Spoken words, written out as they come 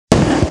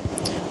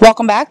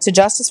Welcome back to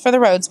Justice for the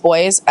Rhodes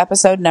Boys,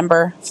 episode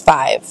number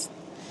 5.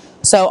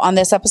 So on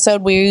this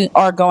episode, we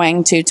are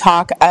going to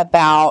talk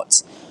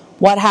about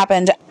what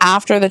happened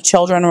after the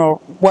children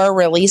were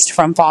released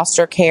from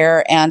foster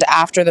care and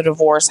after the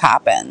divorce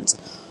happened.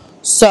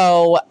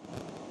 So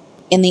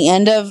in the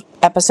end of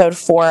episode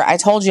 4, I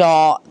told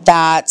y'all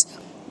that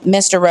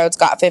Mr. Rhodes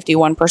got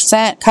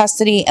 51%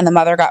 custody and the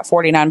mother got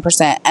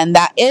 49%. And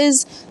that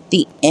is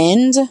the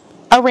end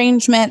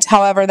arrangement.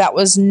 However, that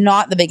was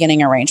not the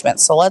beginning arrangement.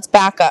 So let's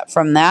back up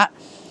from that.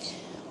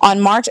 On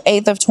March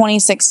 8th of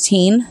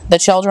 2016, the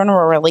children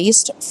were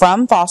released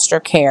from foster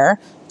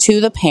care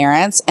to the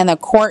parents, and the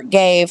court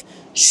gave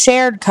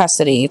shared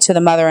custody to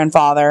the mother and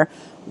father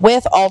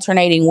with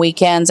alternating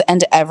weekends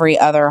and every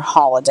other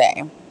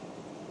holiday.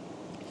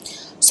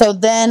 So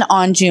then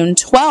on June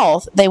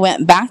 12th, they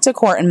went back to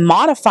court and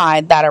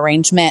modified that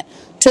arrangement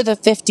to the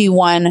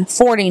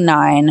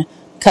 51-49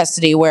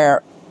 custody,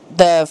 where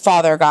the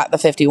father got the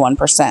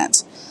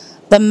 51%.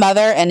 The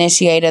mother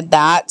initiated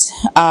that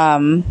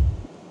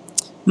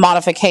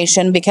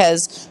modification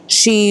because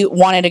she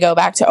wanted to go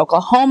back to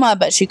Oklahoma,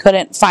 but she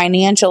couldn't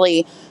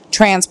financially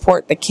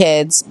transport the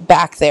kids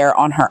back there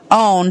on her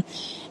own.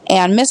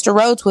 And Mr.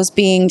 Rhodes was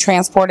being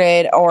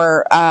transported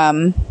or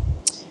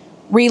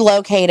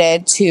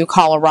relocated to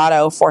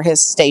Colorado for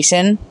his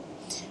station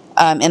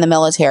in the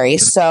military.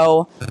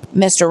 So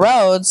Mr.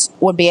 Rhodes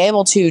would be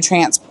able to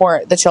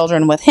transport the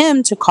children with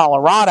him to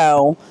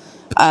Colorado.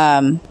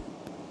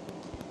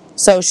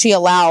 So she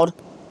allowed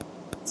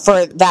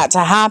for that to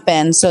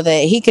happen so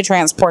that he could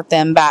transport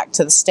them back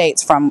to the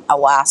States from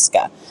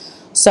Alaska.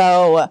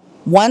 So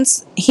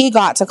once he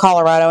got to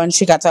Colorado and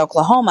she got to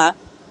Oklahoma,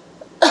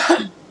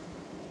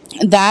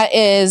 that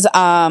is,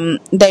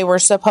 they were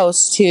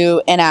supposed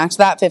to enact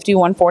that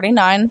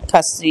 51-49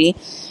 custody,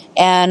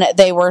 and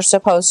they were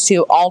supposed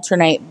to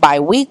alternate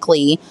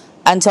bi-weekly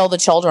until the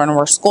children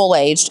were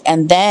school-aged,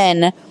 and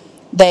then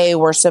they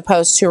were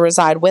supposed to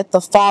reside with the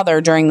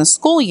father during the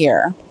school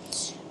year.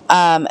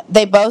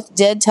 They both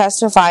did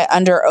testify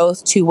under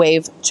oath to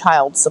waive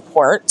child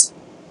support.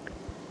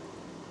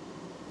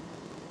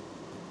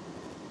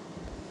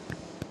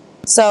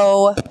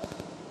 So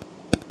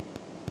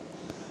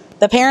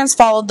the parents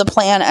followed the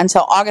plan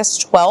until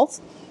August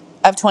 12th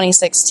of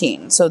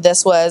 2016. So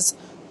this was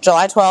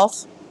July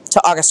 12th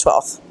to August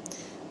 12th.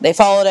 They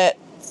followed it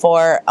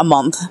for a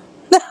month.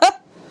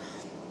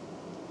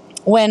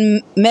 When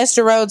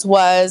Mr. Rhodes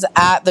was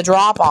at the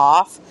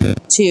drop-off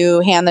to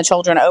hand the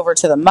children over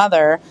to the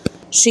mother,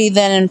 she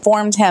then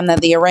informed him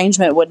that the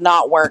arrangement would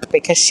not work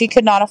because she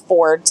could not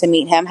afford to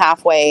meet him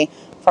halfway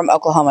from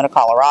Oklahoma to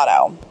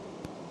Colorado.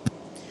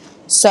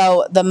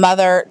 So the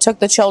mother took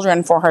the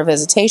children for her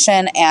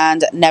visitation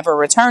and never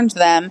returned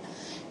them,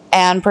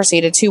 and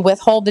proceeded to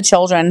withhold the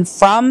children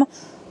from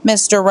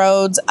Mr.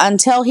 Rhodes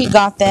until he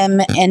got them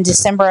in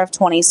December of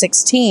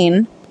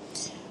 2016,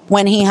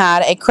 when he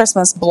had a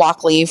Christmas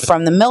block leave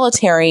from the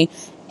military.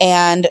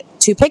 And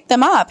to pick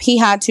them up, he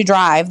had to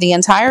drive the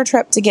entire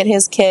trip to get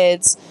his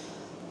kids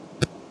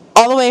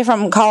all the way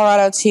from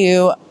Colorado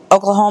to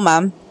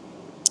Oklahoma.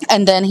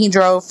 And then he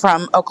drove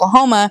from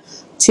Oklahoma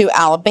to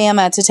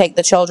Alabama to take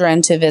the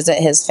children to visit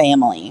his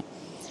family.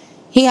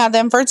 He had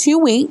them for 2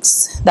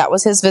 weeks. That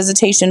was his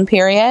visitation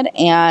period.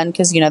 And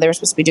because, they were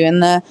supposed to be doing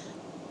the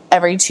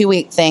every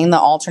 2-week thing, the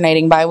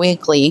alternating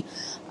bi-weekly,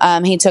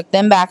 he took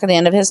them back at the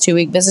end of his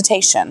 2-week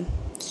visitation.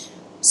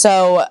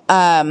 So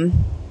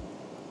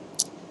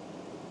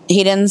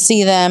he didn't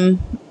see them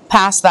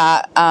past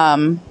that,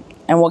 and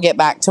we'll get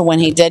back to when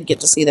he did get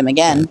to see them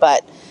again.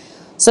 But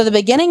so the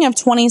beginning of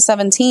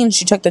 2017,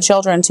 she took the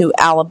children to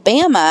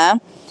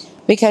Alabama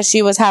because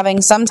she was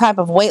having some type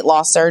of weight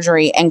loss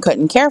surgery and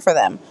couldn't care for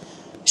them.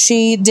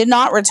 She did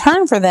not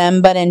return for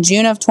them, but in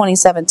June of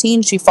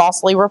 2017, she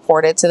falsely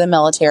reported to the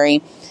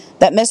military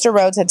that Mr.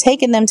 Rhodes had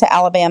taken them to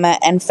Alabama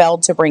and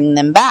failed to bring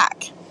them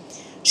back.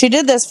 She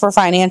did this for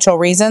financial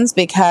reasons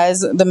because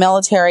the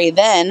military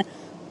then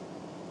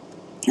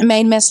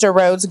made Mr.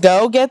 Rhodes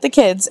go get the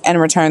kids and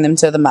return them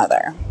to the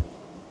mother.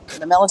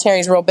 The military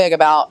is real big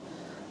about,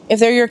 if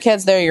they're your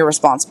kids, they're your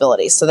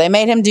responsibility. So they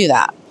made him do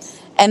that.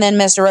 And then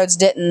Mr. Rhodes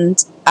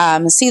didn't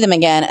see them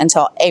again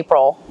until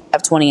April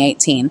of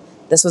 2018.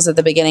 This was at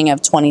the beginning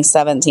of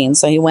 2017.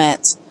 So he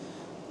went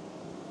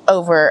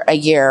over a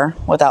year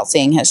without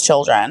seeing his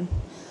children.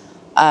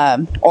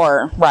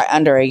 Or right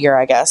under a year,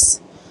 I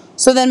guess.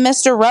 So then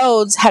Mr.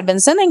 Rhodes had been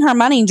sending her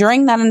money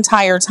during that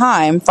entire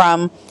time,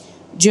 from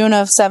June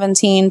of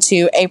 17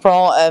 to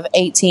April of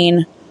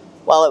 18.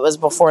 Well, it was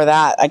before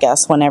that, I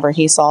guess, whenever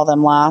he saw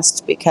them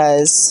last,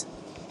 because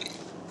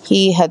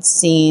he had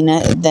seen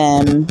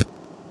them.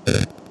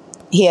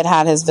 He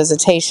had his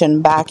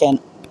visitation back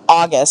in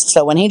August.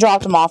 So when he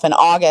dropped them off in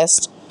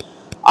August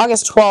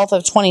 12th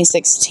of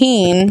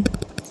 2016,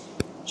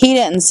 he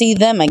didn't see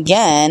them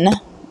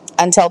again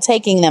until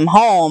taking them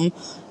home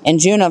in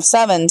June of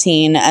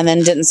 17, and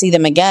then didn't see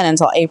them again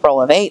until April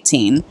of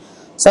 18.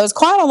 So it's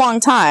quite a long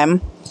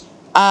time.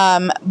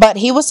 But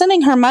he was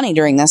sending her money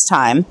during this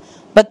time.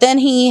 But then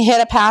he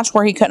hit a patch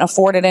where he couldn't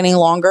afford it any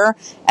longer,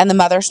 and the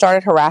mother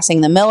started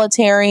harassing the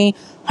military,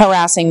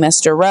 harassing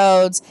Mr.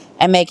 Rhodes,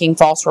 and making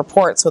false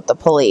reports with the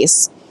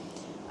police.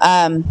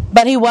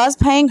 But he was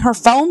paying her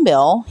phone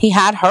bill. He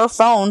had her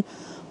phone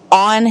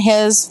on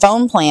his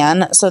phone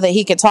plan so that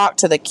he could talk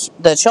to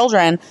the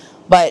children,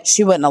 but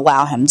she wouldn't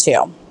allow him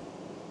to.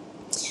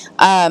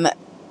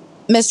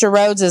 Mr.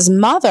 Rhodes'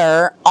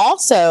 mother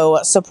also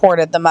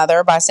supported the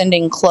mother by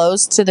sending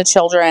clothes to the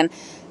children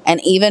and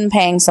even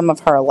paying some of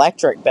her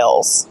electric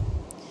bills.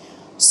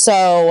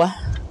 So,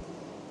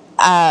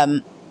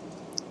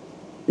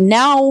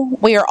 now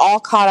we are all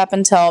caught up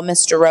until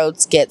Mr.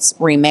 Rhodes gets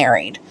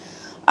remarried.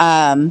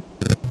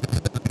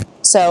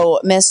 So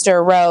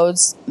Mr.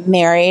 Rhodes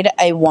married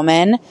a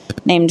woman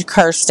named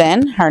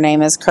Kirsten. Her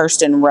name is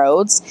Kirsten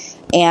Rhodes.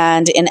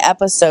 And in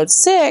episode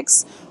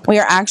 6, we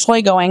are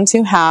actually going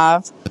to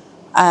have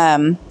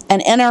an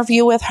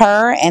interview with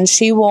her, and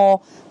she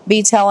will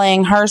be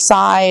telling her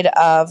side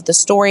of the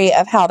story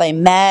of how they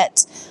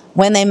met,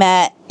 when they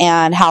met,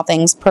 and how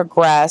things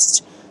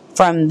progressed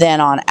from then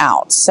on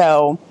out.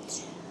 So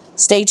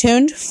stay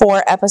tuned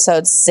for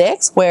episode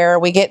 6, where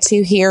we get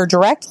to hear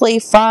directly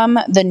from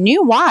the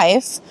new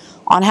wife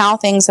on how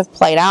things have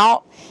played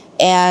out.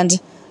 And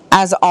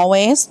as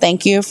always,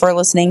 thank you for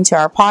listening to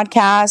our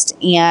podcast,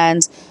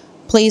 and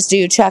please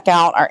do check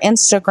out our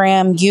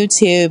Instagram,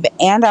 YouTube,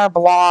 and our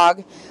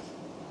blog.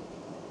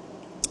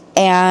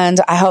 And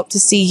I hope to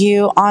see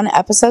you on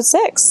episode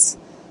 6.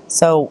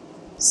 So,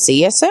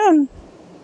 see you soon.